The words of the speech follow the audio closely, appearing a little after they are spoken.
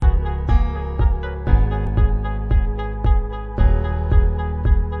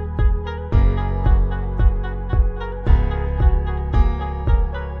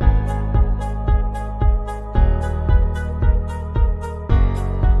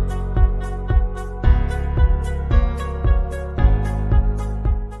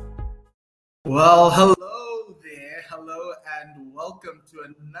Well, hello there. Hello, and welcome to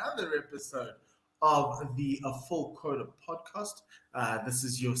another episode of the A Full Quota podcast. This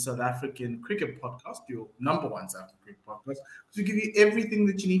is your South African cricket podcast, your number one South African cricket podcast, to give you everything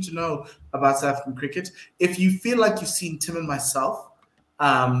that you need to know about South African cricket. If you feel like you've seen Tim and myself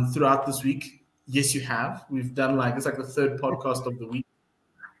throughout this week, yes, you have. We've done it's like the third podcast of the week,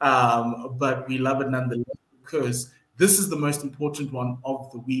 but we love it nonetheless because this is the most important one of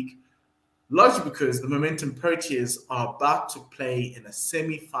the week, largely because the Momentum Proteas are about to play in a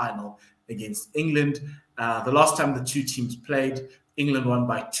semi-final against England. The last time the two teams played, England won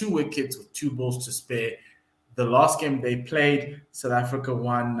by 2 wickets with 2 balls to spare. The last game they played, South Africa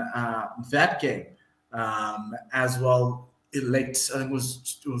won that game as well. Late, I think it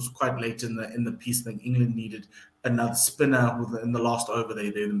was quite late in the piece. I think England needed another spinner in the last over.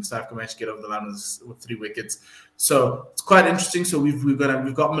 South Africa managed to get over the line with 3 wickets. So it's quite interesting. So we've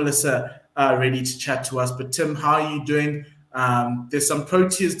got Melissa ready to chat to us. But Tim, how are you doing? There's some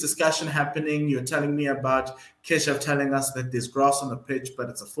Proteas discussion happening. You're telling me about Keshav telling us that there's grass on the pitch, but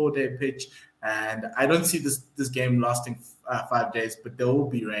it's a 4-day pitch, and I don't see this game lasting 5 days. But there will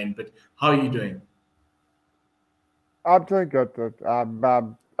be rain. But how are you doing? I'm doing good.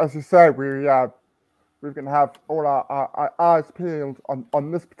 As you say, we can have all our eyes peeled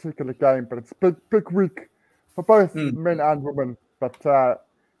on this particular game, but it's a big week for both men and women. But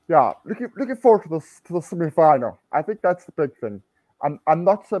looking forward to the semi-final. I think that's the big thing. I'm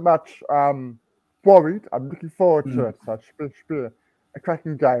not so much worried. I'm looking forward to it. So it should be a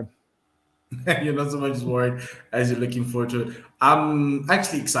cracking game. You're not so much worried as you're looking forward to it. I'm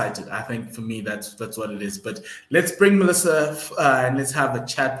actually excited. I think for me, that's what it is. But let's bring Melissa and let's have a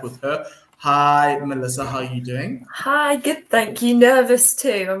chat with her. Hi, Melissa. How are you doing? Hi, good. Thank you. Nervous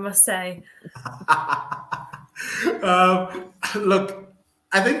too, I must say. Look,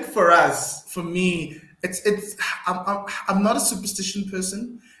 I think for me, I'm not a superstition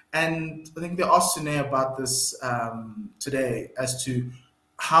person, and I think they asked Sune about this today as to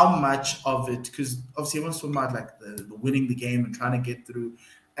how much of it, because obviously everyone's talking about the winning the game and trying to get through,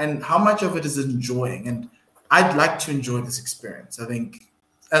 and how much of it is enjoying. And I'd like to enjoy this experience. I think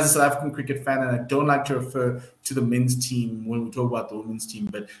as a South African cricket fan, and I don't like to refer to the men's team when we talk about the women's team,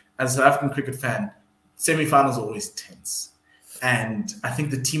 but as a South African cricket fan, semi-finals are always tense. And I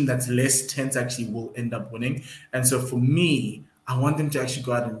think the team that's less tense actually will end up winning. And so for me, I want them to actually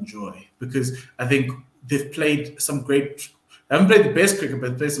go out and enjoy, because I think they've played some great. I haven't played the best cricket,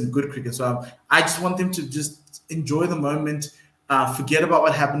 but played some good cricket. So I just want them to just enjoy the moment, forget about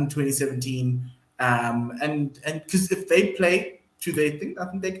what happened in 2017, and because if they play to their thing, I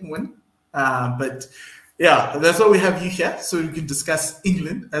think they can win. But yeah, that's why we have you here, so we can discuss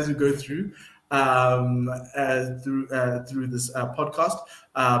England as we go through through this podcast.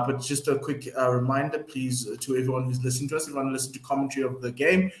 But just a quick reminder, please, to everyone who's listening to us, if you want to listen to commentary of the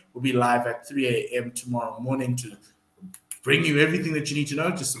game, we'll be live at 3 a.m. tomorrow morning to bring you everything that you need to know.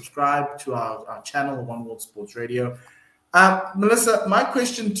 Just subscribe to our channel, One World Sports Radio. Melissa, my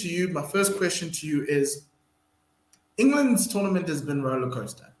first question to you is, England's tournament has been roller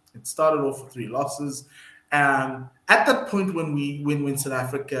coaster. It started off with 3 losses. At that point when South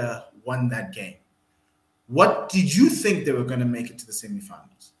Africa won that game, what did you think they were going to make it to the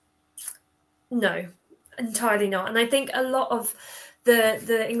semi-finals? No, entirely not. And I think a lot of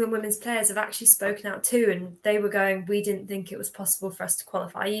the England women's players have actually spoken out too, and they were going, we didn't think it was possible for us to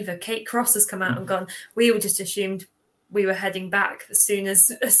qualify either. Kate Cross has come out and gone, we all just assumed we were heading back as soon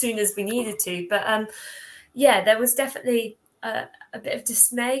as we needed to. But there was definitely a bit of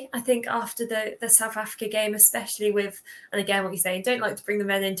dismay, I think, after the South Africa game, especially with, and again, what you're saying, don't like to bring the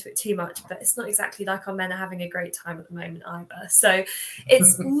men into it too much, but it's not exactly like our men are having a great time at the moment either. So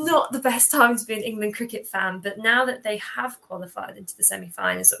it's not the best time to be an England cricket fan. But now that they have qualified into the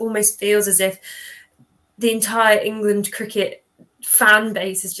semi-finals, it almost feels as if the entire England cricket fan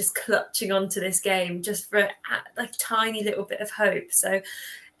base is just clutching onto this game just for a tiny little bit of hope. So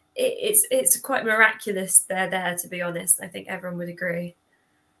it's quite miraculous they're there, to be honest. I think everyone would agree.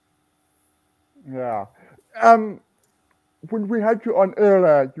 Yeah. When we had you on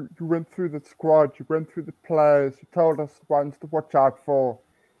earlier, you went through the squad, you went through the players, you told us ones to watch out for,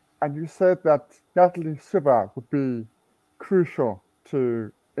 and you said that Natalie Siver would be crucial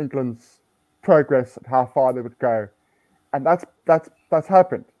to England's progress and how far they would go. And that's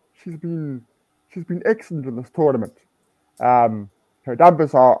happened. She's been excellent in this tournament. Her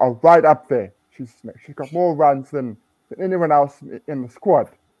numbers are right up there. She's got more runs than anyone else in the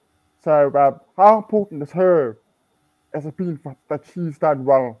squad. So how important is her as it been that she's done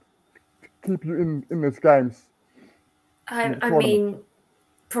well to keep you in these games? I mean,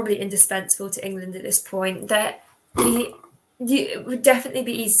 probably indispensable to England at this point. It would definitely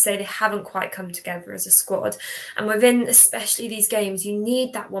be easy to say they haven't quite come together as a squad. And within especially these games, you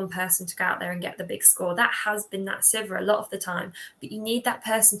need that one person to go out there and get the big score. That has been Nat Sciver a lot of the time, but you need that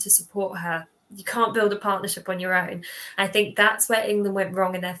person to support her. You can't build a partnership on your own. I think that's where England went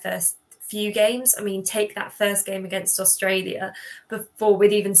wrong in their first few games. I mean, take that first game against Australia before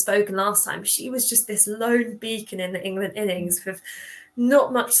we'd even spoken last time. She was just this lone beacon in the England innings with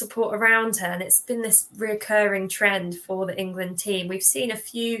not much support around her, and it's been this recurring trend for the England team. We've seen a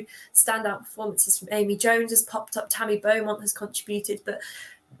few standout performances from Amy Jones has popped up, Tammy Beaumont has contributed, but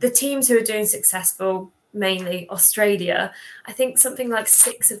the teams who are doing successful, mainly Australia, I think something like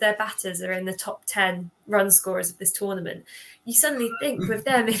 6 of their batters are in the top 10 run scorers of this tournament. You suddenly think with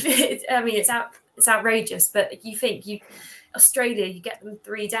them, it's outrageous, but you think Australia, you get them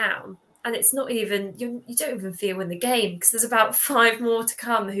 3 down, and it's not even, you don't even feel in the game because there's about 5 more to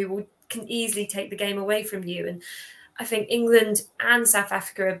come who can easily take the game away from you. And I think England and South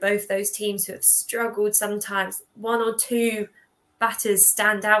Africa are both those teams who have struggled sometimes. 1 or 2 batters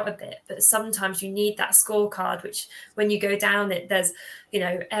stand out a bit, but sometimes you need that scorecard, which when you go down it, there's,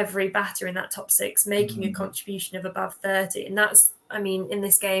 every batter in that top 6 making a contribution of above 30. And that's, in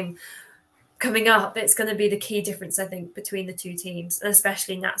this game coming up, it's going to be the key difference, I think, between the two teams, and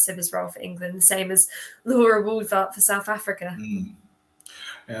especially Nat Sciver's role for England, the same as Laura Woodward for South Africa.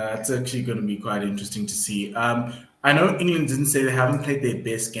 Yeah, it's actually going to be quite interesting to see. I know England didn't say they haven't played their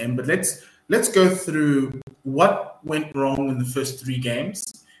best game, but let's go through what went wrong in the first 3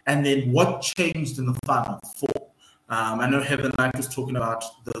 games and then what changed in the final 4. I know Heather Knight was talking about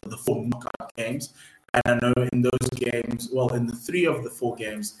the 4 knockout games, and I know in those games, in the 3 of the 4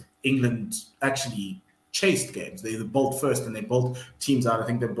 games, England actually chased games. They bowled first and they bowled teams out. I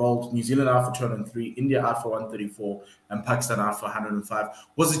think they bowled New Zealand out for 203, India out for 134, and Pakistan out for 105.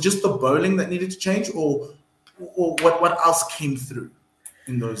 Was it just the bowling that needed to change, or what else came through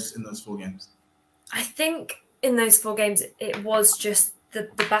in those 4 games? I think in those 4 games, it was just the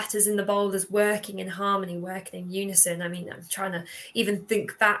batters and the bowlers working in harmony, working in unison. I'm trying to even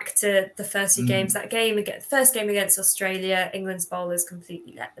think back to the first 2 games. The first game against Australia, England's bowlers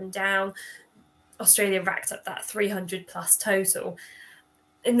completely let them down. Australia racked up that 300 plus total.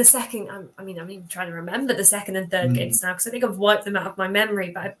 In the second, I'm even trying to remember the second and third games now because I think I've wiped them out of my memory.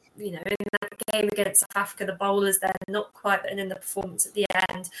 But in that game against South Africa, the bowlers they're not quite in the performance at the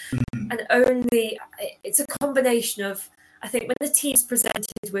end, and only it's a combination of. I think when the team's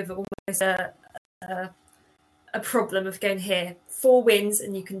presented with almost a problem of going here, 4 wins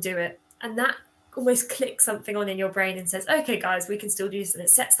and you can do it, and that almost clicks something on in your brain and says, okay, guys, we can still do this, and it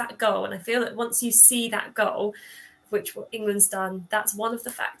sets that goal. And I feel that once you see that goal, which what England's done, that's one of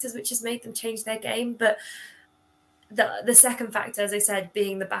the factors which has made them change their game. But the second factor, as I said,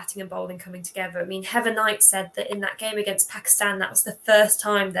 being the batting and bowling coming together. Heather Knight said that in that game against Pakistan, that was the first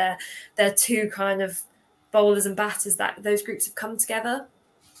time their 2 kind of bowlers and batters, that those groups have come together.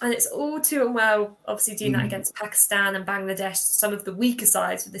 And it's all too well, obviously, doing that against Pakistan and Bangladesh, some of the weaker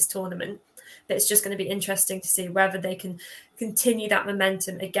sides of this tournament. But it's just going to be interesting to see whether they can continue that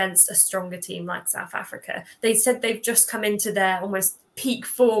momentum against a stronger team like South Africa. They said they've just come into their almost peak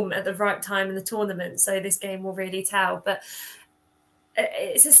form at the right time in the tournament, so this game will really tell. But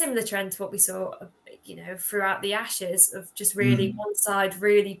it's a similar trend to what we saw throughout the Ashes, of just really one side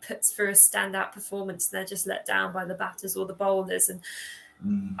really puts through a standout performance and they're just let down by the batters or the bowlers. And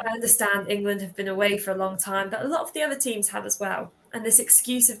I understand England have been away for a long time, but a lot of the other teams have as well. And this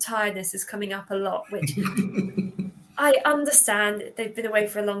excuse of tiredness is coming up a lot, which I understand they've been away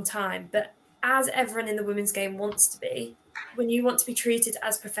for a long time, but as everyone in the women's game wants to be, when you want to be treated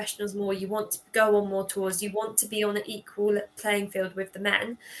as professionals more, you want to go on more tours, you want to be on an equal playing field with the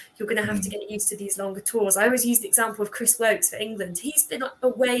men, you're going to have to get used to these longer tours. I always use the example of Chris Woakes for England. He's been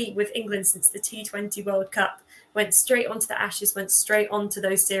away with England since the T20 World Cup, went straight onto the Ashes, went straight onto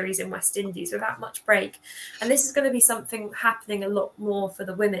those series in West Indies without much break. And this is going to be something happening a lot more for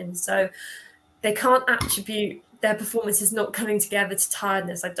the women. So they can't attribute their performances not coming together to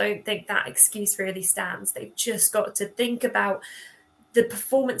tiredness. I don't think that excuse really stands. They've just got to think about the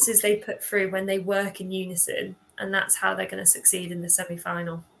performances they put through when they work in unison, and that's how they're going to succeed in the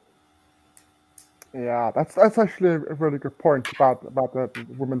semi-final. Yeah, that's actually a really good point about the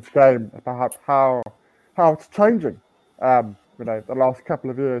women's game, about how it's changing. The last couple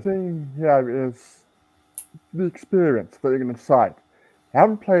of years, the thing here is the experience for the England side. They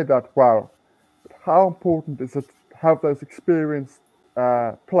haven't played that well. How important is it to have those experienced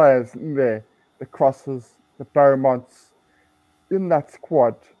players in there, the Crosses, the Beaumonts, in that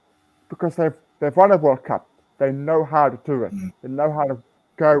squad? Because they've won a World Cup. They know how to do it. They know how to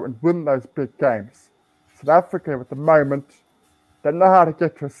go and win those big games. South Africa at the moment don't know how to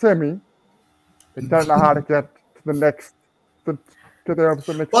get to a semi. They don't know how to get to the next, to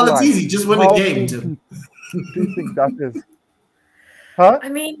the next Well, it's line. easy. Just win How a game. important do you think that is? Huh? I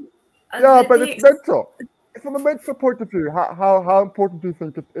mean, Yeah, but it's mental. From a mental point of view, how important do you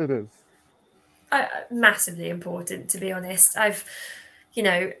think it is? Massively important, to be honest. As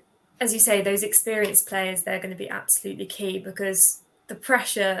you say, those experienced players, they're going to be absolutely key because the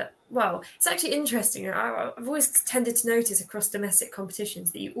pressure, well, it's actually interesting. I've always tended to notice across domestic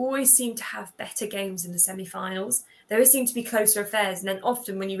competitions that you always seem to have better games in the semi-finals. There always seem to be closer affairs. And then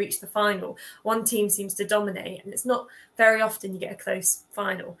often when you reach the final, one team seems to dominate. And it's not very often you get a close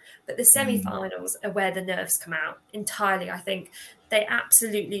final. But the semi-finals are where the nerves come out entirely. I think they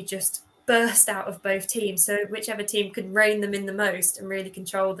absolutely just burst out of both teams. So whichever team can rein them in the most and really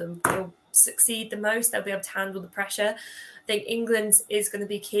control them will succeed the most. They'll be able to handle the pressure. I think England's is going to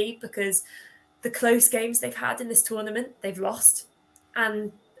be key because the close games they've had in this tournament, they've lost.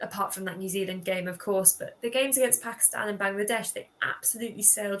 And apart from that New Zealand game, of course, but the games against Pakistan and Bangladesh, they absolutely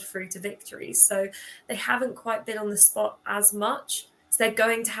sailed through to victories. So they haven't quite been on the spot as much. So they're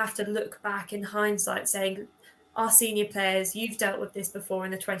going to have to look back in hindsight saying, our senior players, you've dealt with this before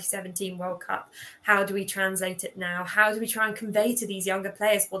in the 2017 World Cup. How do we translate it now? How do we try and convey to these younger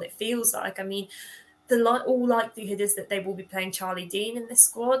players what it feels like? I mean, all likelihood is that they will be playing Charlie Dean in this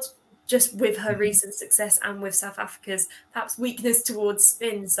squad, just with her recent success and with South Africa's perhaps weakness towards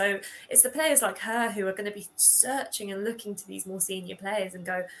spin. So it's the players like her who are going to be searching and looking to these more senior players and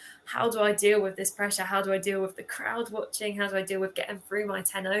go, how do I deal with this pressure? How do I deal with the crowd watching? How do I deal with getting through my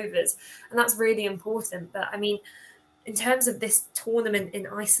 10 overs? And that's really important. But I mean, in terms of this tournament in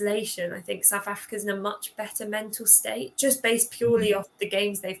isolation, I think South Africa's in a much better mental state, just based purely off the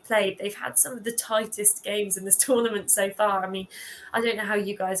games they've played. They've had some of the tightest games in this tournament so far. I mean, I don't know how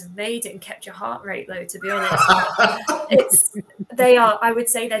you guys have made it and kept your heart rate low, to be honest. I would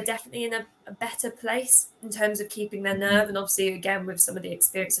say they're definitely in a better place in terms of keeping their nerve. And obviously, again, with some of the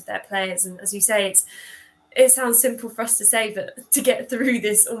experience of their players. And as you say, it sounds simple for us to say, but to get through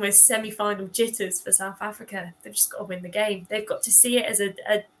this almost semi-final jitters for South Africa, they've just got to win the game. They've got to see it as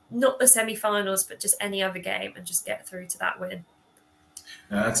not the semi-finals, but just any other game and just get through to that win.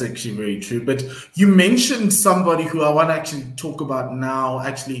 Yeah, that's actually very true. But you mentioned somebody who I want to actually talk about now,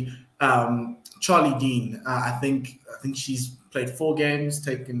 actually, Charlie Dean. I think she's played 4 games,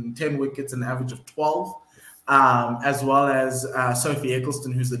 taken 10 wickets, an average of 12, as well as Sophie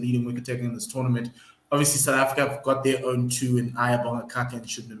Eccleston, who's the leading wicket taker in this tournament. Obviously, South Africa have got their own 2 in Ayabonga Kaka and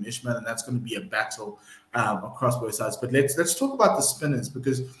Shubham Ishmael, and that's going to be a battle across both sides. But let's talk about the spinners,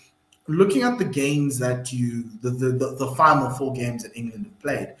 because looking at the games that the final 4 games that England have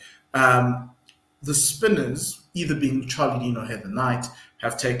played, the spinners, either being Charlie Dean or Heather Knight,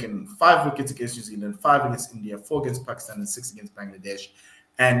 have taken 5 wickets against New Zealand, 5 against India, 4 against Pakistan, and 6 against Bangladesh.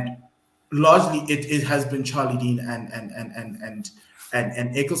 And largely, it has been Charlie Dean and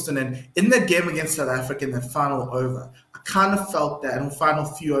Eccleston. And in that game against South Africa, in that final over, I kind of felt that, in the final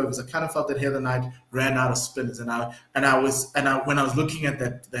few overs, I kind of felt that Heather Knight ran out of spinners. And when I was looking at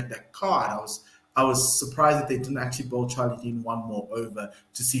that card, I was surprised that they didn't actually bowl Charlie Dean one more over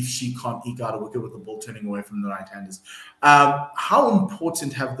to see if she can't eke out a wicket with the ball turning away from the right-handers. How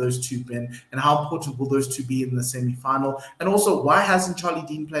important have those 2 been, and how important will those 2 be in the semi-final? And also, why hasn't Charlie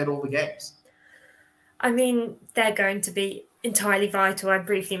Dean played all the games? I mean, they're going to be entirely vital. I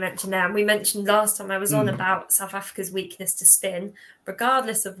briefly mentioned that. And we mentioned last time I was on about South Africa's weakness to spin.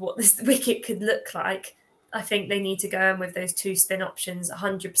 Regardless of what this wicket could look like, I think they need to go in with those 2 spin options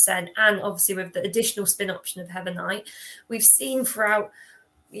 100%. And obviously with the additional spin option of Heather Knight. We've seen throughout,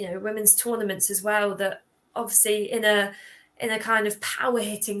 women's tournaments as well, that obviously in a kind of power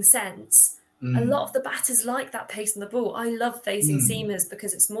hitting sense, a lot of the batters like that pace on the ball. I love facing seamers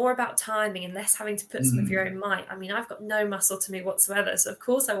because it's more about timing and less having to put some of your own might. I mean, I've got no muscle to me whatsoever. So, of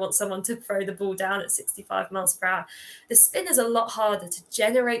course, I want someone to throw the ball down at 65 miles per hour. The spin is a lot harder to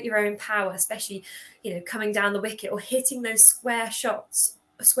generate your own power, especially, coming down the wicket or hitting those square shots,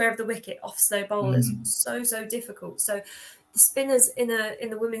 a square of the wicket off slow bowlers. So difficult. So the spinners in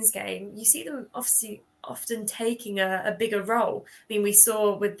the women's game, you see them obviously often taking a bigger role. I mean, we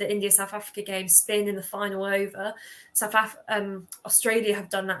saw with the India-South Africa game, spin in the final over. Australia have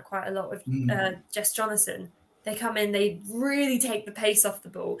done that quite a lot with Jess Jonathan. They come in, they really take the pace off the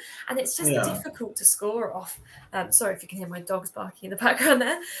ball, and it's just difficult to score off. Sorry if you can hear my dogs barking in the background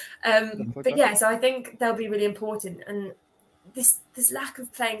there. But yeah, so I think they'll be really important. And this lack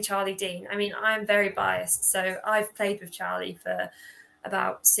of playing Charlie Dean, I mean, I'm very biased. So I've played with Charlie for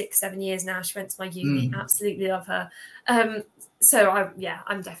about 6-7 years now. She went to my uni. Absolutely love her. So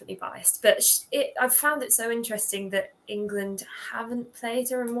I'm definitely biased, but I've found it so interesting that England haven't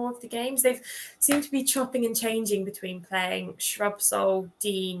played her in more of the games. They've seemed to be chopping and changing between playing Shrubsole,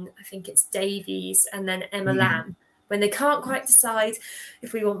 Dean, I think it's Davies, and then Emma Lamb, when they can't quite decide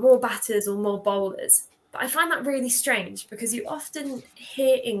if we want more batters or more bowlers. But I find that really strange because you often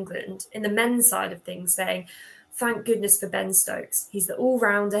hear England in the men's side of things saying, thank goodness for Ben Stokes. He's the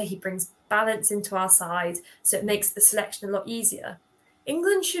all-rounder. He brings balance into our side, so it makes the selection a lot easier.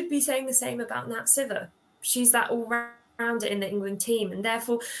 England should be saying the same about Nat Siver. She's that all-rounder in the England team, and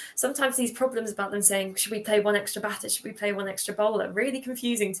therefore sometimes these problems about them saying, should we play one extra batter, should we play one extra bowler, really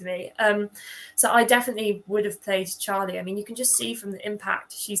confusing to me. So I definitely would have played Charlie. I mean, you can just see from the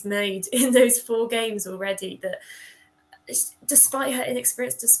impact she's made in those 4 games already that despite her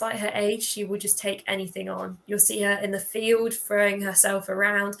inexperience, despite her age, she will just take anything on. You'll see her in the field throwing herself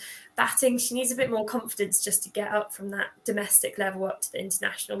around. Batting, she needs a bit more confidence just to get up from that domestic level up to the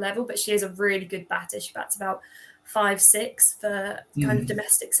international level, but she is a really good batter. She bats about 5-6 for kind of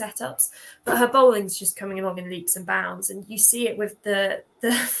domestic setups, but her bowling's just coming along in leaps and bounds, and you see it with the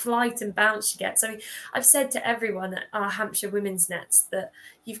flight and bounce she gets. I mean, I've said to everyone at our Hampshire women's nets that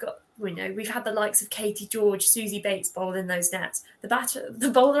we've had the likes of Katie George, Susie Bates bowl in those nets.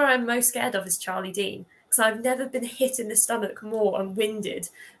 The bowler I'm most scared of is Charlie Dean, because I've never been hit in the stomach more and winded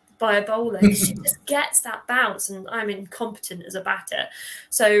by a bowler. She just gets that bounce, and I'm incompetent as a batter.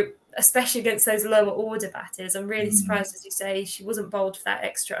 So especially against those lower order batters, I'm really surprised, as you say, she wasn't bowled for that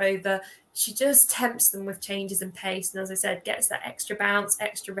extra over. She just tempts them with changes in pace, and as I said, gets that extra bounce,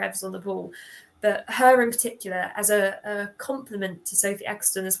 extra revs on the ball. But her in particular, as a complement to Sophie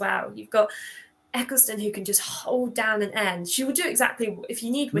Ecclestone as well, you've got Ecclestone who can just hold down an end. She will do exactly, if you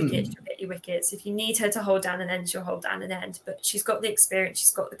need wickets, she'll get you wickets. If you need her to hold down an end, she'll hold down an end. But she's got the experience,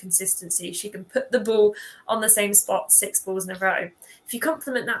 she's got the consistency. She can put the ball on the same spot 6 balls in a row. If you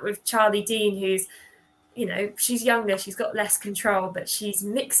complement that with Charlie Dean, who's, she's younger, she's got less control, but she's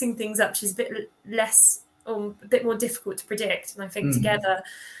mixing things up. She's a bit less, a bit more difficult to predict. And I think together,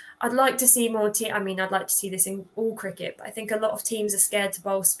 I'd like to see more I'd like to see this in all cricket, but I think a lot of teams are scared to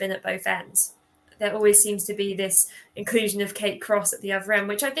bowl spin at both ends. There always seems to be this inclusion of Kate Cross at the other end,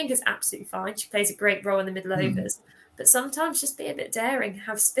 which I think is absolutely fine. She plays a great role in the middle overs. But sometimes just be a bit daring,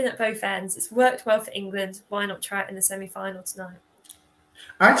 have spin at both ends. It's worked well for England. Why not try it in the semi-final tonight?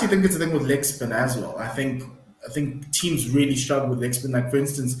 I actually think it's a thing with leg spin as well. I think teams really struggle with leg spin. Like, for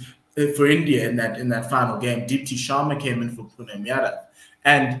instance, for India in that final game, Deepti Sharma came in for Poonam Yadav.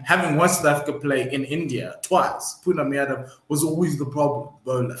 And having watched South Africa play in India twice, Poonam Yadav was always the problem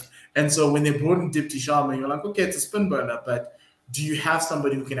bowler. And so when they brought in Deepti Sharma, you're like, okay, it's a spin bowler, but do you have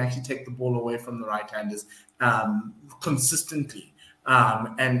somebody who can actually take the ball away from the right-handers consistently?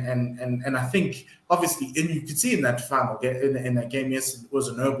 And I think, obviously, and you could see in that final in that game, yes, it was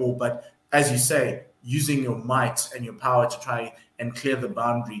a no ball, but as you say, using your might and your power to try and clear the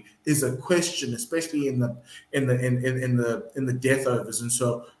boundary is a question, especially in the death overs. And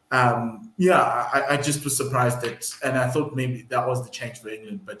so, I just was surprised and I thought maybe that was the change for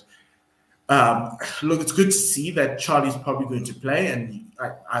England. But look, it's good to see that Charlie's probably going to play, and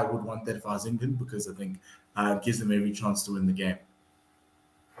I would want that if I was England, because I think it gives them every chance to win the game.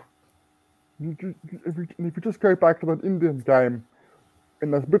 If you just go back to that Indian game, in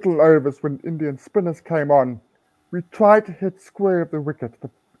those middle overs when Indian spinners came on, we tried to hit square of the wicket,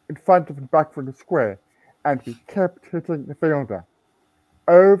 in front of and back from the square, and we kept hitting the fielder.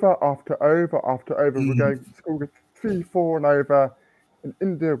 Over after over after over, we're going to score 3-4 and over, and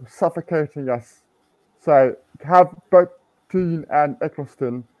India was suffocating us. So to have both Dean and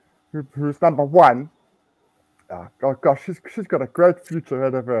Ecclestone, who's number 1, she's got a great future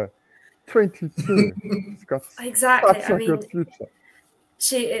ahead of her. 22. She's got such a good future.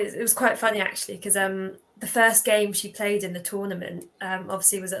 She is. It was quite funny actually, because the first game she played in the tournament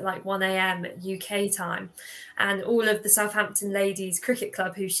obviously was at like 1 a.m. UK time, and all of the Southampton Ladies Cricket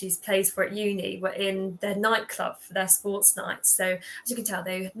Club, who she plays for at uni, were in their nightclub for their sports nights. So as you can tell,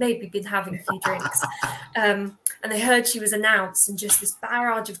 they had maybe been having a few drinks, and they heard she was announced, and just this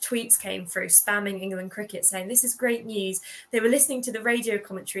barrage of tweets came through spamming England cricket saying this is great news. They were listening to the radio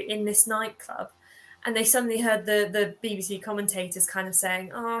commentary in this nightclub, and they suddenly heard the BBC commentators kind of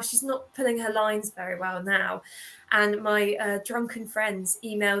saying, she's not pulling her lines very well now. And my drunken friends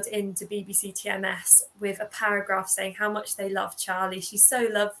emailed in to BBC TMS with a paragraph saying how much they love Charlie. She's so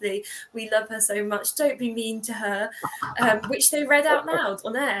lovely. We love her so much. Don't be mean to her, which they read out loud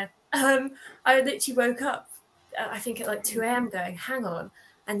on air. I literally woke up, I think at like 2 a.m. going, hang on.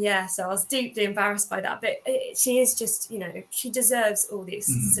 And yeah, so I was deeply embarrassed by that. But she is just, she deserves all the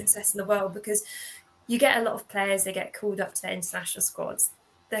success in the world, because you get a lot of players, they get called up to their international squads.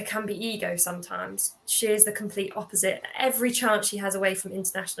 There can be ego sometimes. She is the complete opposite. Every chance she has away from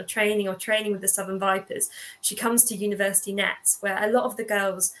international training or training with the Southern Vipers, she comes to university nets, where a lot of the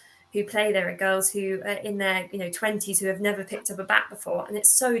girls who play there are girls who are in their 20s who have never picked up a bat before, and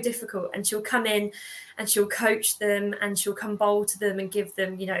it's so difficult. And she'll come in and she'll coach them, and she'll come bowl to them and give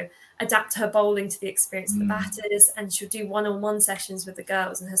them, adapt her bowling to the experience of the batters, and she'll do one-on-one sessions with the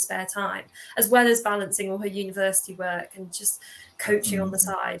girls in her spare time, as well as balancing all her university work and just coaching on the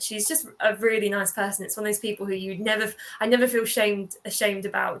side. She's just a really nice person. It's one of those people who I never feel ashamed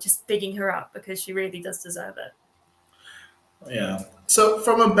about just bigging her up, because she really does deserve it. Yeah. So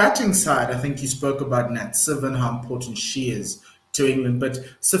from a batting side, I think you spoke about Nat Siv and how important she is to England. But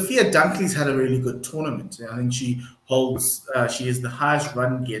Sophia Dunkley's had a really good tournament. I think she is the highest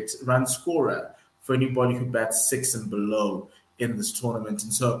run scorer for anybody who bats 6 and below in this tournament.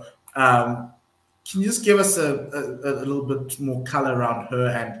 And so can you just give us a little bit more color around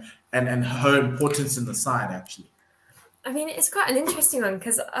her and her importance in the side, actually? I mean, it's quite an interesting one,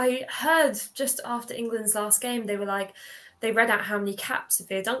 because I heard just after England's last game, they read out how many caps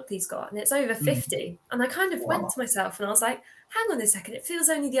Sophia Dunkley's got, and it's over 50. And I kind of went to myself and I was like, hang on a second, it feels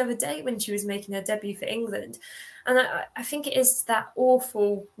only the other day when she was making her debut for England. And I think it is that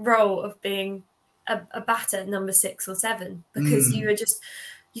awful role of being a batter number 6 or 7, because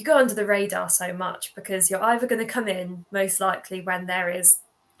you go under the radar so much, because you're either going to come in most likely when there is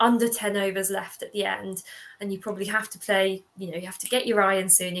under 10 overs left at the end, and you probably have to play, you have to get your iron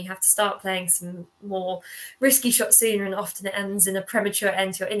soon, you have to start playing some more risky shots sooner, and often it ends in a premature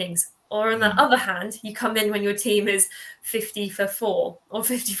end to your innings. Or on the other hand, you come in when your team is 50 for 4 or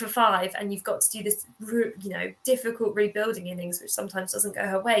 50 for 5, and you've got to do this, difficult rebuilding innings, which sometimes doesn't go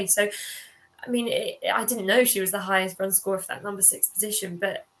her way. So, I mean, I didn't know she was the highest run scorer for that number 6 position,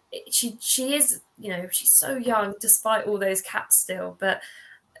 but she is, she's so young despite all those caps still. But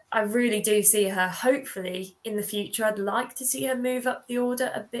I really do see her, hopefully, in the future. I'd like to see her move up the order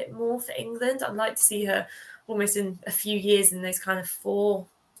a bit more for England. I'd like to see her almost in a few years in those kind of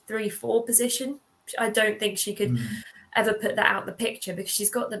 3-4 position. I don't think she could ever put that out the picture, because she's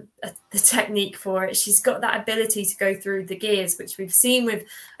got the technique for it. She's got that ability to go through the gears, which we've seen with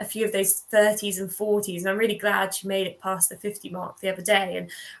a few of those 30s and 40s. And I'm really glad she made it past the 50 mark the other day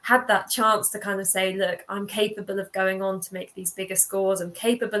and had that chance to kind of say, look, I'm capable of going on to make these bigger scores. I'm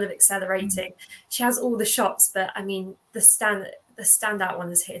capable of accelerating. She has all the shots, but I mean, the standout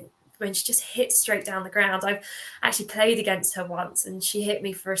one is hit when she just hits straight down the ground. I've actually played against her once, and she hit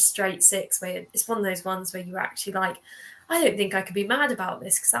me for a straight 6, where it's one of those ones where you're actually like, I don't think I could be mad about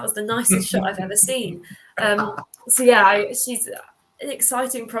this, because that was the nicest shot I've ever seen. So yeah, she's an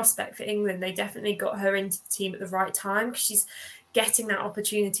exciting prospect for England. They definitely got her into the team at the right time, because she's getting that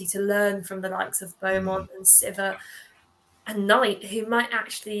opportunity to learn from the likes of Beaumont and Siver and Knight, who might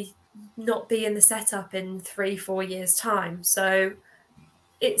actually not be in the setup in 3-4 years' time. So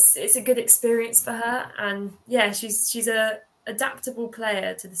it's a good experience for her. And yeah, she's a adaptable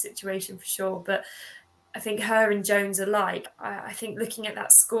player to the situation for sure. But I think her and Jones alike, I think looking at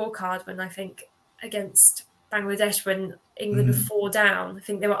that scorecard when I think against Bangladesh, when England were 4 down, I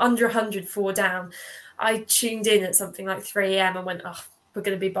think they were under 100 4 down. I tuned in at something like 3 a.m. and went, we're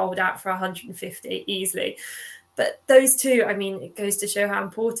going to be bowled out for 150 easily. But those two, I mean, it goes to show how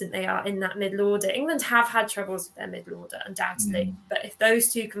important they are in that middle order. England have had troubles with their middle order, undoubtedly. But if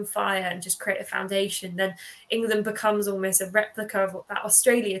those two can fire and just create a foundation, then England becomes almost a replica of that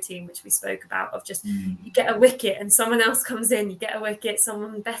Australia team, which we spoke about, of just you get a wicket and someone else comes in, you get a wicket,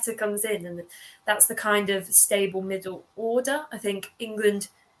 someone better comes in. And that's the kind of stable middle order I think England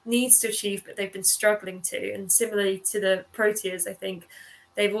needs to achieve, but they've been struggling to. And similarly to the Proteas, I think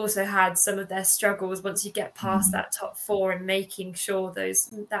they've also had some of their struggles once you get past that top 4 and making sure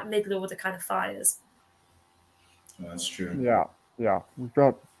that middle order kind of fires. That's true. Yeah. We've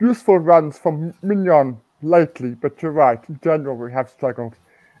got useful runs from Mignon lately, but you're right. In general, we have struggled.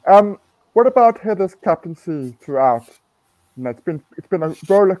 What about Heather's captaincy throughout? And it's been a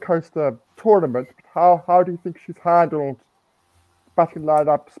roller coaster tournament. But how do you think she's handled batting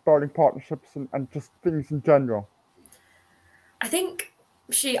lineups, bowling partnerships, and just things in general? I think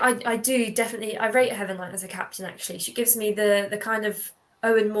I do definitely, I rate Heather Knight as a captain, actually. She gives me the kind of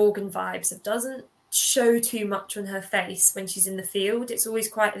Owen Morgan vibes. It doesn't show too much on her face when she's in the field. It's always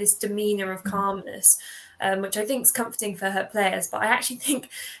quite this demeanour of calmness, which I think is comforting for her players. But I actually think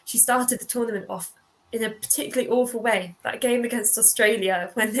she started the tournament off in a particularly awful way. That game against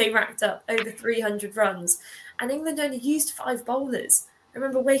Australia, when they racked up over 300 runs, and England only used 5 bowlers. I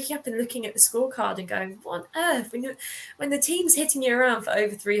remember waking up and looking at the scorecard and going, what on earth? When the team's hitting you around for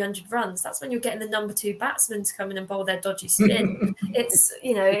over 300 runs, that's when you're getting the number 2 batsman to come in and bowl their dodgy spin.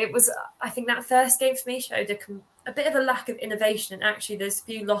 I think that first game for me showed a bit of a lack of innovation. And actually, there's a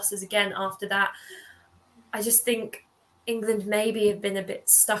few losses again after that. I just think England maybe have been a bit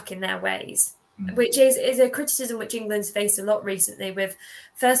stuck in their ways, which is a criticism which England's faced a lot recently with,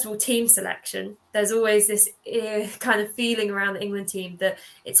 first of all, team selection. There's always this kind of feeling around the England team that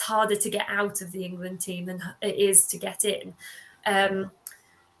it's harder to get out of the England team than it is to get in.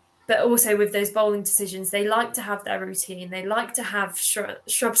 But also with those bowling decisions, they like to have their routine. They like to have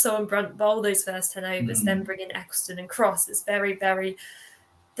Shrubsole and Brunt bowl those first 10 overs, then bring in Eccleston and Cross. It's very, very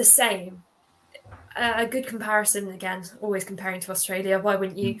the same. A good comparison, again, always comparing to Australia, why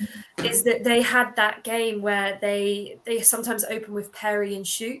wouldn't you, is that they had that game where they sometimes open with Perry and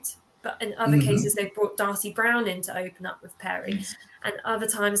Shute, but in other cases they've brought Darcy Brown in to open up with Perry, and other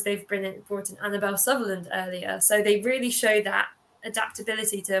times they've brought in Annabelle Sutherland earlier. So they really show that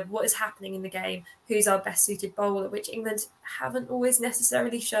adaptability to what is happening in the game, who's our best suited bowler, which England haven't always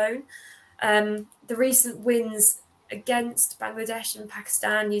necessarily shown. The recent wins against Bangladesh and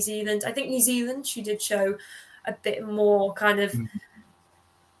Pakistan, New Zealand. I think New Zealand, she did show a bit more kind of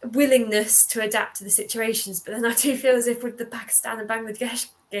willingness to adapt to the situations. But then I do feel as if with the Pakistan and Bangladesh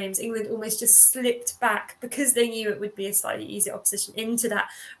games, England almost just slipped back because they knew it would be a slightly easier opposition into that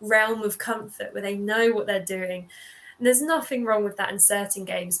realm of comfort where they know what they're doing. And there's nothing wrong with that in certain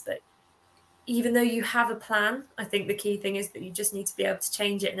games, but even though you have a plan, I think the key thing is that you just need to be able to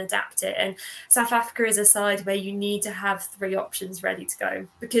change it and adapt it. And South Africa is a side where you need to have 3 options ready to go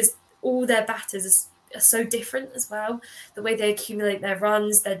because all their batters are so different as well. The way they accumulate their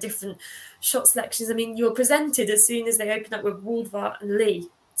runs, their different shot selections. I mean, you're presented as soon as they open up with Waldvart and Lee.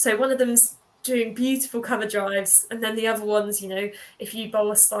 So one of them's doing beautiful cover drives, and then the other ones, if you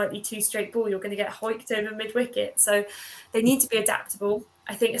bowl a slightly too straight ball, you're going to get hoiked over mid-wicket. So they need to be adaptable.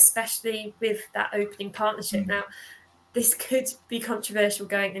 I think especially with that opening partnership. Now, this could be controversial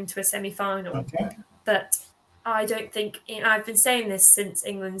going into a semi-final, but I don't think, I've been saying this since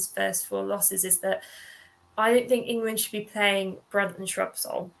England's first 4 losses, is that I don't think England should be playing Brunt and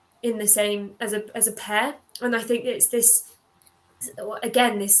Shrubsole in the same, as a pair. And I think it's this,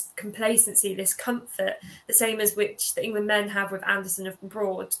 again, this complacency, this comfort, the same as which the England men have with Anderson and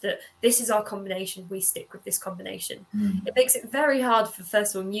Broad, that this is our combination, we stick with this combination. It makes it very hard for,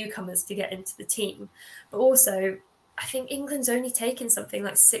 first of all, newcomers to get into the team. But also, I think England's only taken something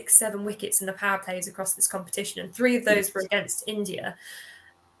like 6-7 wickets in the power plays across this competition, and 3 of those were against India.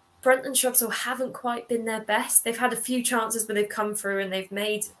 Brunt and Shrubsole haven't quite been their best. They've had a few chances where they've come through and they've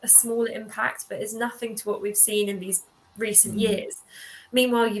made a smaller impact, but it's nothing to what we've seen in these recent years.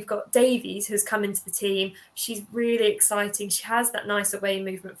 Meanwhile, you've got Davies, who's come into the team. She's really exciting. She has that nice away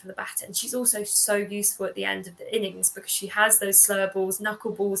movement for the batter, and she's also so useful at the end of the innings because she has those slower balls,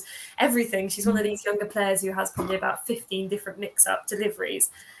 knuckle balls, everything. She's one of these younger players who has probably about 15 different mix-up deliveries.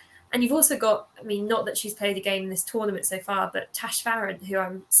 And you've also got, not that she's played a game in this tournament so far, but Tash Farron, who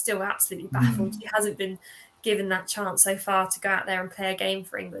I'm still absolutely baffled. She hasn't been given that chance so far to go out there and play a game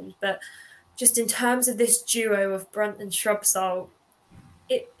for England. But just in terms of this duo of Brunt and Shrubsole,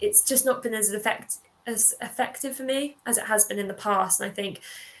 it's just not been as effective for me as it has been in the past. And I think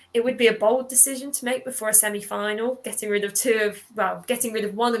it would be a bold decision to make before a semi-final, getting rid of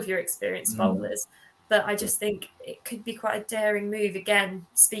one of your experienced bowlers. But I just think it could be quite a daring move. Again,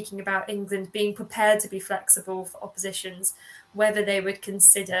 speaking about England being prepared to be flexible for oppositions, whether they would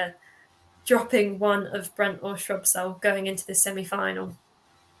consider dropping one of Brunt or Shrubsole going into the semi-final.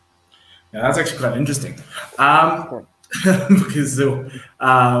 Yeah, that's actually quite interesting. Because it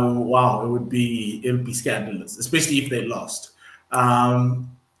would be scandalous, especially if they lost.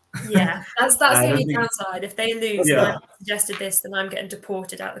 Yeah, that's the only downside. If they lose, and I suggested this, then I'm getting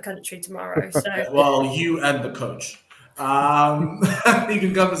deported out of the country tomorrow. So, well, you and the coach, you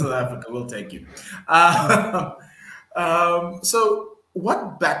can come to South Africa. We'll take you. So,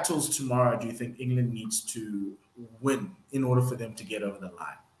 what battles tomorrow do you think England needs to win in order for them to get over the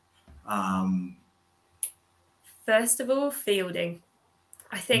line? First of all, fielding.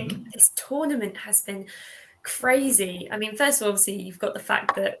 I think this tournament has been crazy. First of all, obviously, you've got the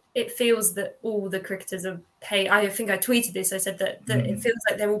fact that it feels that all the cricketers are paid. I think I tweeted this. I said that it feels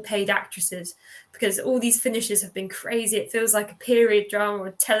like they're all paid actresses because all these finishes have been crazy. It feels like a period drama or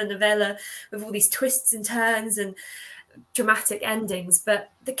a telenovela with all these twists and turns and dramatic endings.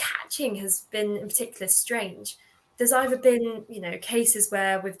 But the catching has been, in particular, strange. there's either been, cases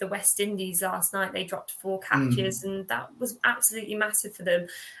where with the West Indies last night, they dropped 4 catches and that was absolutely massive for them.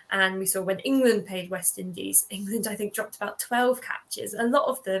 And we saw when England played West Indies, England, I think, dropped about 12 catches. A lot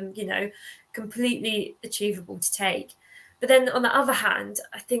of them, completely achievable to take. But then on the other hand,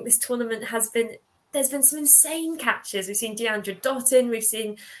 I think this tournament there's been some insane catches. We've seen Deandra Dottin. We've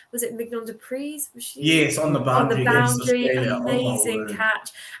seen, was it Mignon Dupree's? Yes, on the boundary. Amazing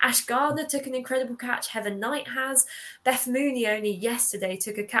catch. Ash Gardner took an incredible catch. Heather Knight has. Beth Mooney only yesterday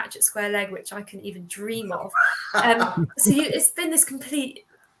took a catch at square leg, which I couldn't even dream of. It's been this complete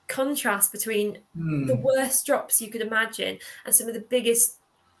contrast between the worst drops you could imagine and some of the biggest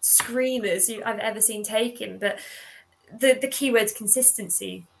screamers I've ever seen taken. But the keyword's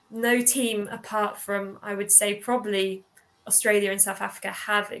consistency. No team apart from, I would say, probably Australia and South Africa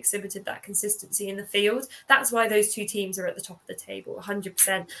have exhibited that consistency in the field. That's why those 2 teams are at the top of the table,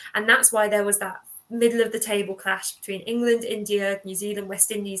 100%. And that's why there was that middle of the table clash between England, India, New Zealand, West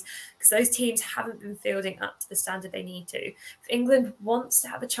Indies, because those teams haven't been fielding up to the standard they need to. If England wants to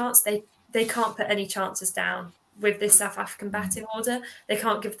have a chance, they can't put any chances down with this South African batting order. They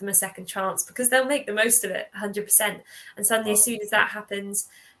can't give them a second chance because they'll make the most of it 100%. And suddenly, as soon as that happens,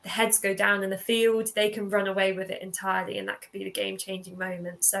 the heads go down in the field, they can run away with it entirely, and that could be the game-changing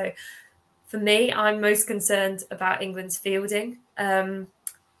moment. So for me, I'm most concerned about England's fielding. And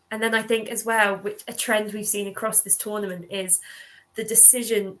then I think as well, which a trend we've seen across this tournament is the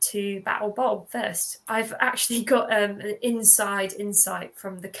decision to bat or bowl first. I've actually got an insight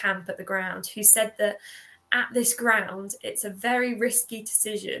from the camp at the ground who said that at this ground, it's a very risky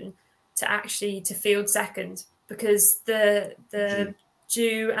decision to field second because the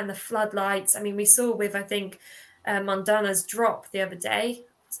dew and the floodlights. I mean, we saw with, I think, Mandana's drop the other day.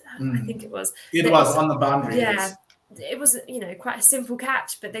 I think it was. It was on the boundary. Yeah. Yes. It was, quite a simple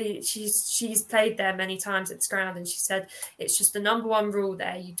catch, but she's played there many times at this ground, and she said it's just the number 1 rule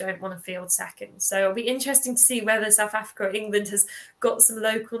there. You don't want to field second. So it'll be interesting to see whether South Africa or England has got some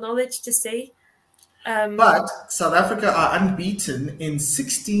local knowledge to see. But South Africa are unbeaten in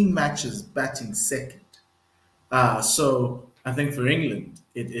 16 matches batting second. So I think for England,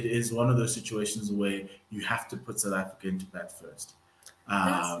 it is one of those situations where you have to put South Africa into bat first.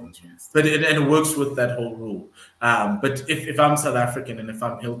 But it works with that whole rule. But if I'm South African and if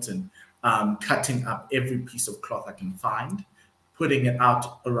I'm Hilton, cutting up every piece of cloth I can find, putting it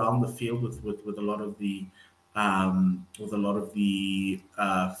out around the field with a lot of the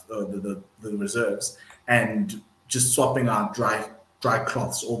reserves, and just swapping out dry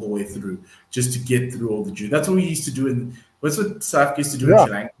cloths all the way through just to get through all the dew. That's what we used to do that's what South Africa used to do in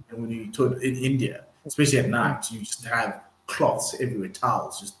Sri Lanka, and when you toured in India, especially at night, you just have cloths everywhere,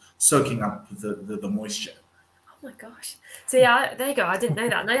 towels just soaking up the moisture. Oh my gosh. So yeah, there you go. I didn't know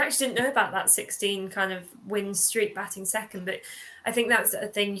that. And I actually didn't know about that 16 kind of win streak batting second, but I think that's a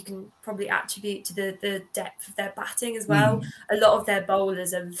thing you can probably attribute to the depth of their batting as well. A lot of their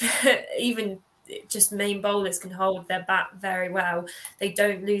bowlers are even just main bowlers can hold their bat very well. They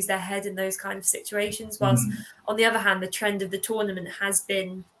don't lose their head in those kind of situations. Whilst on the other hand, the trend of the tournament has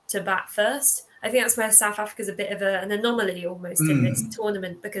been to bat first. I think that's where South Africa's a bit of an anomaly almost in this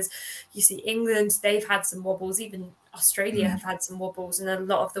tournament, because you see England, they've had some wobbles, even Australia have had some wobbles, and a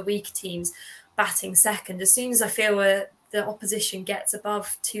lot of the weak teams batting second. As soon as I feel the opposition gets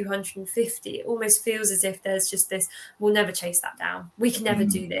above 250, it almost feels as if there's just this, we'll never chase that down. We can never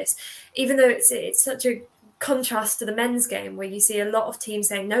do this. Even though it's such a contrast to the men's game where you see a lot of teams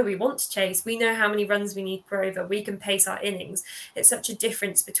saying, no, we want to chase. We know how many runs we need per over. We can pace our innings. It's such a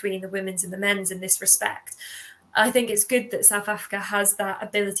difference between the women's and the men's in this respect. I think it's good that South Africa has that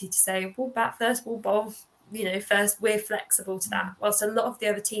ability to say, we'll bat first, we'll bowl, first. We're flexible to that. Whilst a lot of the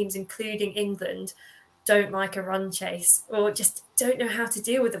other teams, including England, don't like a run chase or just don't know how to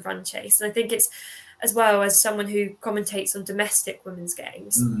deal with a run chase. And I think it's, as well as someone who commentates on domestic women's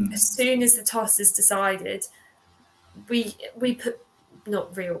games, as soon as the toss is decided, we put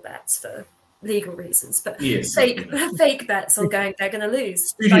not real bets for legal reasons, but fake bets on going they're going to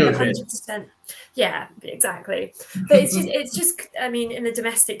lose. Like 100%. Yeah, exactly. But it's just. I mean, in the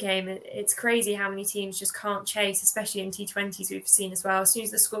domestic game, it's crazy how many teams just can't chase, especially in T20s we've seen as well. As soon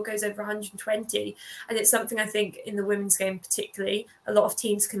as the score goes over 120, and it's something I think in the women's game particularly, a lot of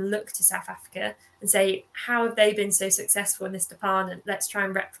teams can look to South Africa and say, how have they been so successful in this department? Let's try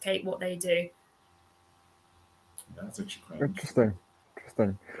and replicate what they do. That's actually quite interesting.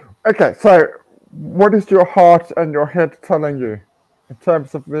 Okay, so what is your heart and your head telling you in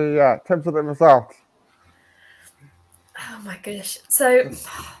terms of the result? Oh my gosh! So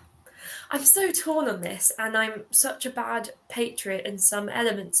I'm so torn on this, and I'm such a bad patriot in some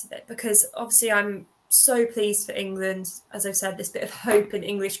elements of it because obviously I'm so pleased for England, as I've said, this bit of hope in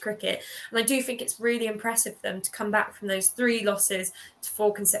English cricket. And I do think it's really impressive for them to come back from those 3 losses to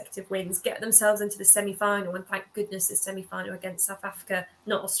 4 consecutive wins, get themselves into the semi-final, and thank goodness the semi-final against South Africa,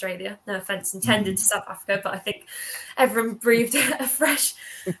 not Australia. No offence intended to South Africa, but I think everyone breathed a fresh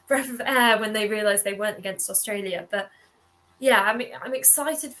breath of air when they realised they weren't against Australia. But yeah, I'm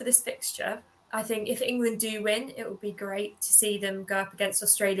excited for this fixture. I think if England do win, it would be great to see them go up against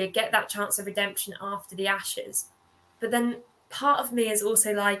Australia, get that chance of redemption after the Ashes. But then part of me is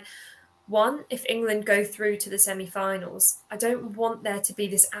also like, one, if England go through to the semi-finals, I don't want there to be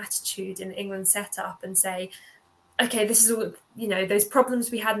this attitude in England's setup and say, okay, this is all, those problems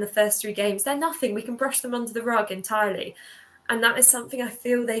we had in the first 3 games, they're nothing. We can brush them under the rug entirely. And that is something I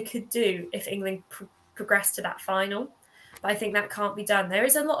feel they could do if England progress to that final. But I think that can't be done. There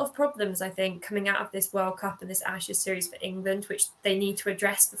is a lot of problems, I think, coming out of this World Cup and this Ashes series for England, which they need to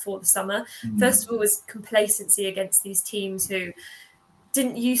address before the summer. First of all, was complacency against these teams who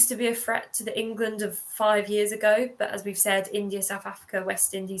didn't used to be a threat to the England of 5 years ago. But as we've said, India, South Africa,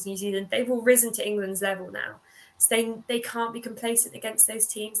 West Indies, New Zealand, they've all risen to England's level now. So they can't be complacent against those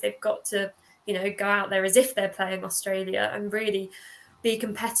teams. They've got to, go out there as if they're playing Australia and really be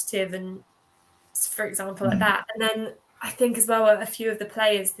competitive and, for example, like that. And then I think as well, a few of the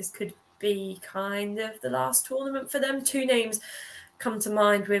players, this could be kind of the last tournament for them. 2 names come to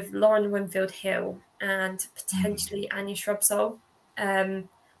mind with Lauren Winfield-Hill and potentially Anya Shrubsole. There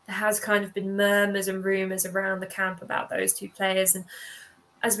has kind of been murmurs and rumours around the camp about those 2 players. And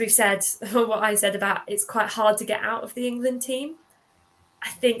as we've said, what I said about it's quite hard to get out of the England team. I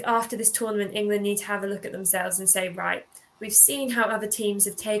think after this tournament, England need to have a look at themselves and say, right, we've seen how other teams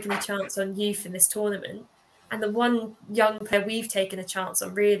have taken a chance on youth in this tournament. And the one young player we've taken a chance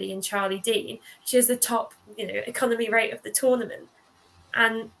on really in Charlie Dean, she has the top, economy rate of the tournament.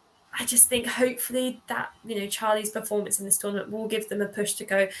 And I just think hopefully that, Charlie's performance in this tournament will give them a push to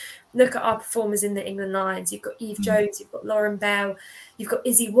go, look at our performers in the England Lions. You've got Eve Jones, you've got Lauren Bell, you've got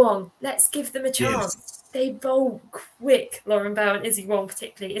Izzy Wong. Let's give them a chance. Yes. They bowl quick, Lauren Bell and Izzy Wong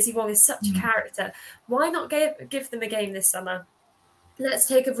particularly. Izzy Wong is such a character. Why not give them a game this summer? Let's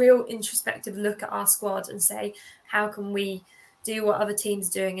take a real introspective look at our squad and say, how can we do what other teams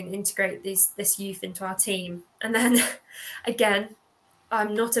are doing and integrate this youth into our team? And then, again,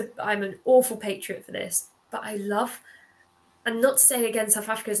 I'm an awful patriot for this, but I love, and not to say again South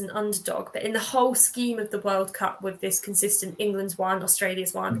Africa is an underdog, but in the whole scheme of the World Cup with this consistent England's won,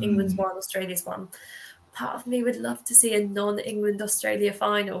 Australia's won, England's won, Australia's won, part of me would love to see a non-England Australia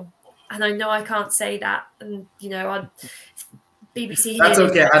final. And I know I can't say that, and BBC. That's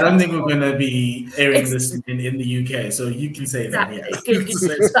okay. I don't think we're going to be airing this in the UK, so you can say that. Yeah.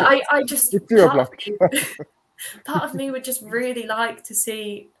 But I just part of me would just really like to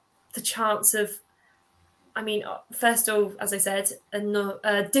see the chance of. I mean, first of all, as I said,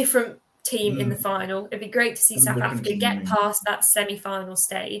 a different team in the final. It'd be great to see South Africa get past that semi-final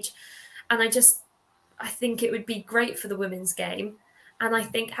stage, and I think it would be great for the women's game. And I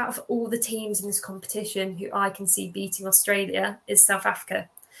think out of all the teams in this competition who I can see beating Australia is South Africa.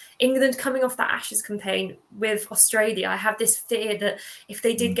 England coming off that Ashes campaign with Australia, I have this fear that if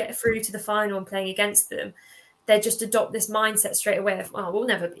they did get through to the final and playing against them, they'd just adopt this mindset straight away of, oh, we'll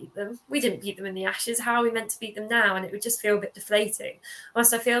never beat them. We didn't beat them in the Ashes. How are we meant to beat them now? And it would just feel a bit deflating.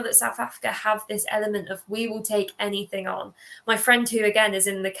 Whilst I feel that South Africa have this element of we will take anything on. My friend who, again, is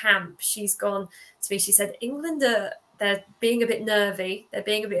in the camp, she's gone to me, she said, England they're being a bit nervy. They're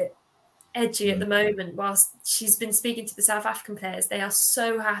being a bit edgy at the moment. Whilst she's been speaking to the South African players, they are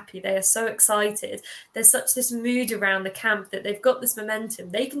so happy. They are so excited. There's such this mood around the camp that they've got this momentum.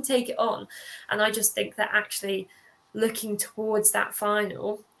 They can take it on. And I just think that actually looking towards that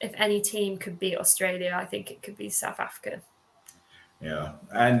final, if any team could beat Australia, I think it could be South Africa. Yeah,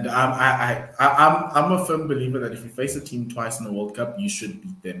 and I'm a firm believer that if you face a team twice in the World Cup, you should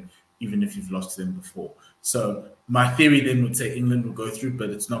beat them, even if you've lost to them before. So my theory then would say England will go through,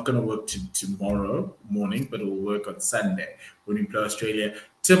 but it's not going to work tomorrow morning, but it will work on Sunday when we play Australia.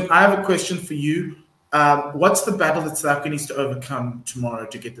 Tim, I have a question for you. What's the battle that South Africa needs to overcome tomorrow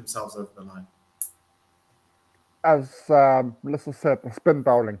to get themselves over the line? As Melissa said, the spin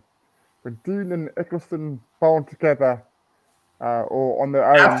bowling. When Dean and Eccleston bowl together or on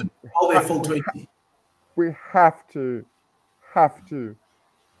their own, have to bowl their full 20. We have to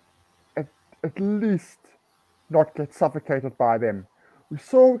at least not get suffocated by them. We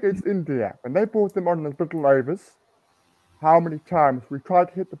saw against India, when they brought them on the little overs, how many times we tried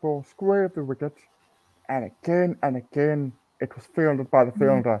to hit the ball square of the wicket, and again it was fielded by the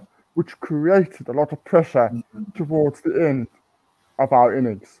fielder, which created a lot of pressure towards the end of our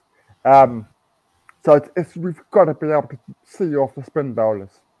innings. So we've got to be able to see off the spin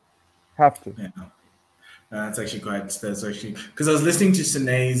bowlers. Have to. Yeah. That's actually because I was listening to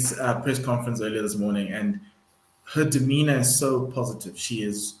Sinead's press conference earlier this morning, and her demeanor is so positive. She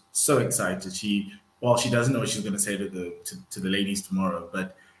is so excited. She doesn't know what she's going to say to the ladies tomorrow,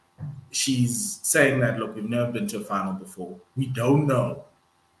 but she's saying that, look, we've never been to a final before. We don't know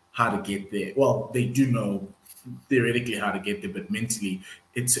how to get there. Well, they do know theoretically how to get there, but mentally,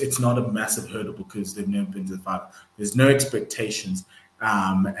 it's not a massive hurdle because they've never been to the final. There's no expectations,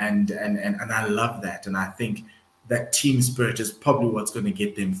 and I love that, and I think that team spirit is probably what's going to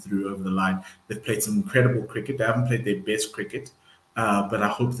get them through over the line. They've played some incredible cricket. They haven't played their best cricket, but I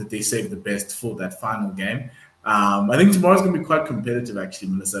hope that they save the best for that final game. I think tomorrow's going to be quite competitive, actually,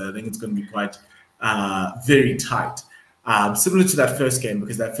 Melissa. I think it's going to be quite very tight. Similar to that first game,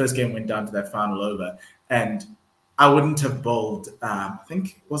 because that first game went down to that final over, and I wouldn't have bowled. I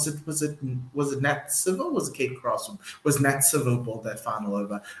think was it Nat Silva? Was it Kate Cross? Was Nat Silva bowled that final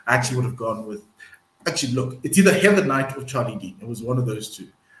over? I actually would have gone with. Actually, look, it's either Heather Knight or Charlie Dean. It was one of those two.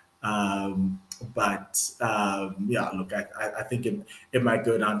 Yeah, look, I think it might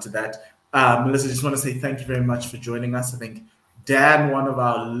go down to that. Melissa, I just want to say thank you very much for joining us. I think Dan, one of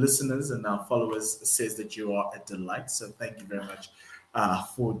our listeners and our followers, says that you are a delight. So thank you very much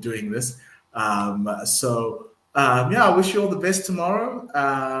for doing this. I wish you all the best tomorrow.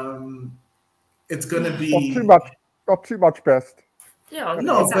 It's going to be not too much best. Yeah,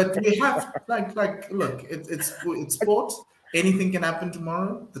 no, exactly. But we have look, it's sport. Anything can happen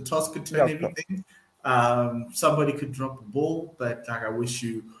tomorrow. The toss could turn everything. Somebody could drop a ball, but I wish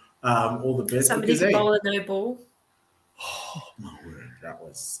you all the best. Somebody could bowl a no ball. Oh my word, that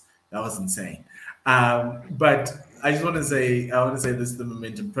was insane. But I just want to say, this is the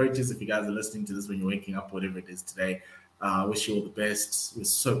Momentum Approaches. If you guys are listening to this when you're waking up, whatever it is today, I wish you all the best. We're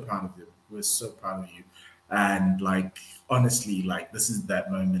so proud of you. We're so proud of you. And honestly, this is that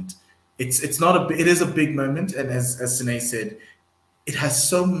moment. It is a big moment, and as Sinead said, it has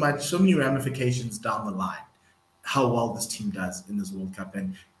so many ramifications down the line. How well this team does in this World Cup,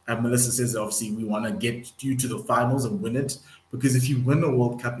 and Melissa says obviously we want to get you to the finals and win it, because if you win a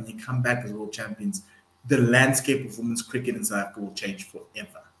World Cup and you come back as world champions, the landscape of women's cricket in South Africa will change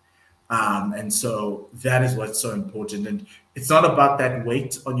forever. And so that is what's so important. And it's not about that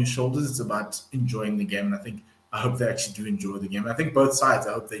weight on your shoulders. It's about enjoying the game. And I hope they actually do enjoy the game. And I think both sides,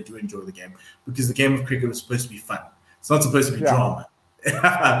 I hope they do enjoy the game, because the game of cricket is supposed to be fun. It's not supposed to be drama,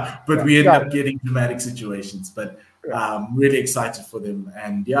 but we end up getting dramatic situations. But really excited for them.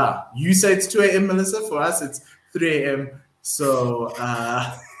 And you say it's 2 a.m., Melissa. For us, it's 3 a.m. So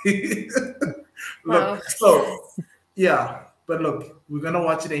But look, we're going to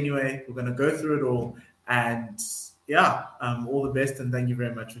watch it anyway. We're going to go through it all. And all the best. And thank you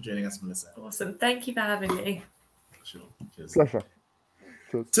very much for joining us, Melissa. Awesome. Thank you for having me. Sure. Cheers. Pleasure.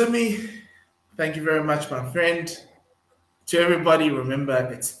 Cheers. Timmy, thank you very much, my friend. To everybody, remember,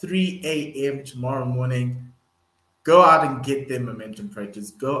 it's 3 a.m. tomorrow morning. Go out and get them, Momentum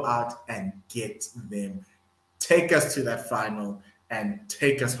Approaches. Go out and get them. Take us to that final and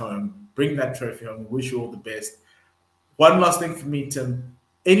take us home. Bring that trophy home. Wish you all the best. One last thing for me, Tim.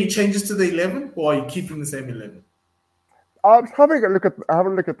 Any changes to the 11, or are you keeping the same 11? I was having a look at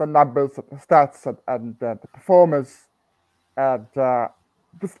the numbers, the stats, and the performers, and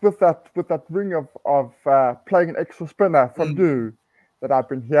with that ring of playing an extra spinner from you that I've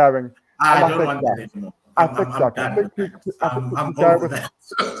been hearing. I don't want that anymore. I think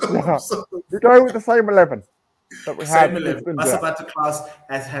we go with the same 11 that we had. Same 11. Masabata class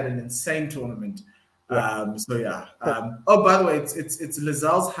has had an insane tournament. Oh, by the way, it's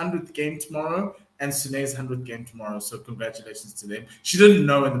Lizal's 100th game tomorrow and Sune's 100th game tomorrow. So congratulations to them. She didn't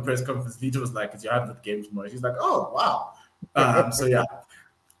know in the press conference. Vita was like, "It's your 100th game tomorrow." She's like, "Oh wow!"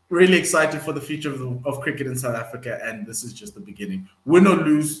 Really excited for the future of cricket in South Africa, and this is just the beginning. Win or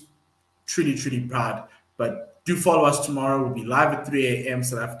lose, truly proud. But do follow us tomorrow. We'll be live at 3 a.m.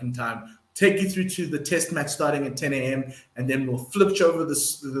 South African time. Take you through to the test match starting at 10 a.m. and then we'll flip over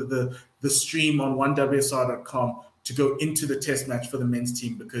the stream on 1WSR.com to go into the test match for the men's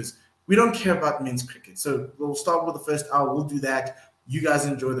team, because we don't care about men's cricket. So we'll start with the first hour. We'll do that. You guys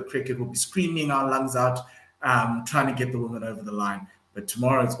enjoy the cricket. We'll be screaming our lungs out, trying to get the women over the line. But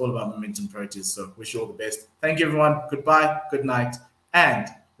tomorrow it's all about Momentum Approaches. So wish you all the best. Thank you, everyone. Goodbye, good night, and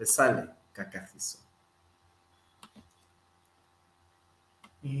lesale kakafiso.